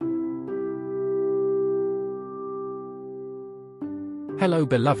Hello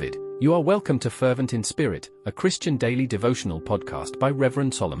beloved, you are welcome to Fervent In Spirit, a Christian daily devotional podcast by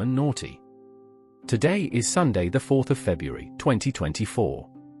Rev Solomon Nortey. Today is Sunday the 4th of February, 2024.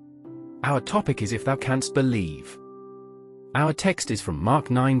 Our topic is If Thou Canst Believe. Our text is from Mark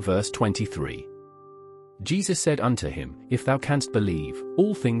 9 verse 23. Jesus said unto him, If thou canst believe,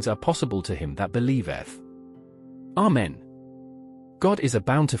 all things are possible to him that believeth. Amen. God is a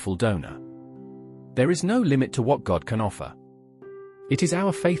bountiful donor. There is no limit to what God can offer. It is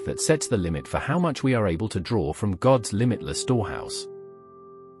our faith that sets the limit for how much we are able to draw from God's limitless storehouse.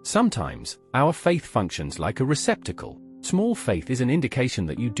 Sometimes, our faith functions like a receptacle. Small faith is an indication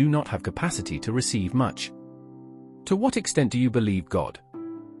that you do not have capacity to receive much. To what extent do you believe God?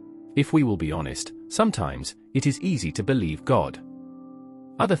 If we will be honest, sometimes, it is easy to believe God.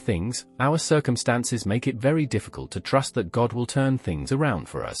 Other things, our circumstances make it very difficult to trust that God will turn things around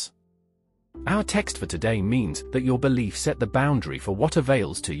for us. Our text for today means that your belief set the boundary for what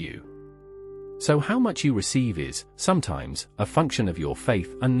avails to you. So how much you receive is, sometimes, a function of your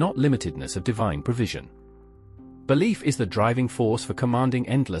faith and not limitedness of divine provision. Belief is the driving force for commanding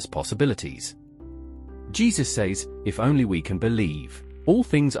endless possibilities. Jesus says, if only we can believe, all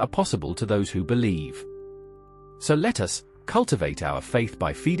things are possible to those who believe. So let us cultivate our faith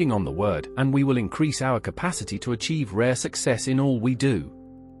by feeding on the Word, and we will increase our capacity to achieve rare success in all we do.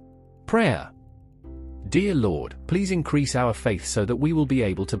 Prayer. Dear Lord, please increase our faith so that we will be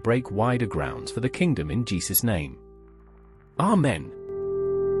able to break wider grounds for the kingdom in Jesus' name. Amen.